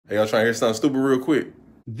Hey, y'all trying to hear something stupid real quick?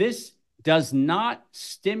 This does not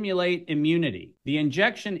stimulate immunity. The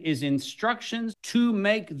injection is instructions to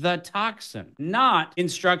make the toxin, not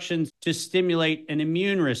instructions to stimulate an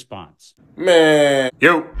immune response. Man,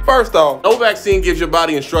 yo. First off, no vaccine gives your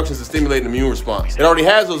body instructions to stimulate an immune response. It already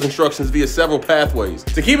has those instructions via several pathways.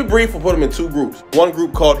 To keep it brief, we'll put them in two groups. One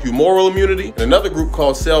group called humoral immunity and another group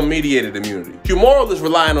called cell-mediated immunity. Humoral is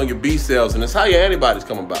relying on your B cells, and it's how your antibodies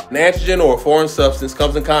come about. An antigen or a foreign substance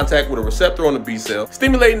comes in contact with a receptor on the B cell,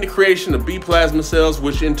 stimulating the creation of B plasma cells,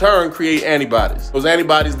 which in turn create antibodies. Those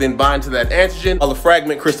antibodies then bind to that antigen, while the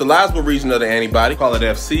fragment crystallizable region of the antibody, call it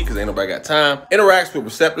FC because ain't nobody got time, interacts with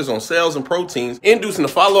receptors on cells and proteins, inducing a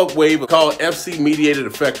follow-up wave called FC-mediated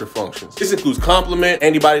effector functions. This includes complement,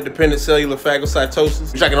 antibody-dependent cellular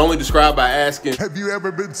phagocytosis, which I can only describe by asking, have you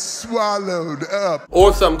ever been swallowed up?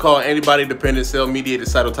 Or something called antibody-dependent cell-mediated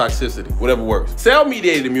cytotoxicity, whatever works.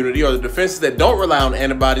 Cell-mediated immunity are the defenses that don't rely on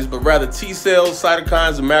antibodies, but rather T cells,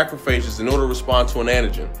 cytokines, and macrophages in order to respond to an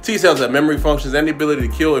antigen. T cells have memory functions and the ability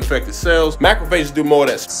to kill infected cells. Macrophages do more of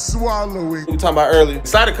that swallowing we were talking about earlier.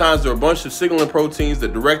 Cytokines are a bunch of signaling proteins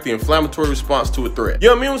that direct the inflammatory response to a threat.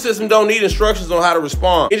 Your immune system don't need instructions on how to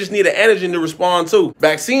respond. It just need an antigen to respond to.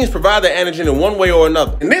 Vaccines provide the antigen in one way or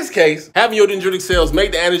another. In this case, having your dendritic cells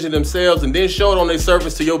make the antigen themselves and then show it on their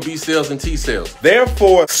surface to your B cells and T cells.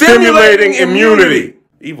 Therefore, stimulating immunity.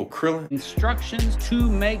 Evil Krillin. Instructions to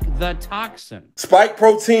make the toxin. Spike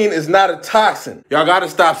protein is not a toxin. Y'all gotta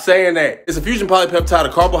stop saying that. It's a fusion polypeptide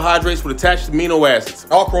of carbohydrates with attached amino acids.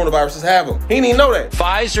 All coronaviruses have them. He didn't even know that.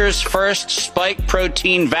 Pfizer's first spike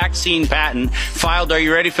protein vaccine patent filed, are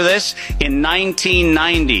you ready for this? In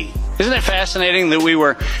 1990. Isn't it fascinating that we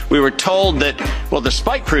were told that, well, the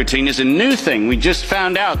spike protein is a new thing. We just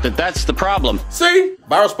found out that that's the problem. See?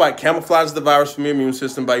 Viral spike camouflages the virus from your immune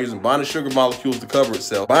system by using bonded sugar molecules to cover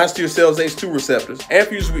itself, binds to your cell's H2 receptors, and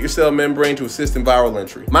fuses with your cell membrane to assist in viral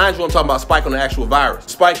entry. Mind you, I'm talking about spike on the actual virus.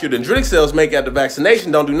 The spike your dendritic cells make after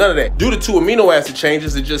vaccination don't do none of that. Due to 2 amino acid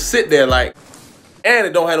changes, it just sit there like, and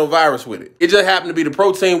it don't have no virus with it. It just happened to be the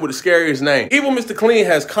protein with the scariest name. Evil Mr. Clean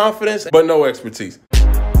has confidence, but no expertise.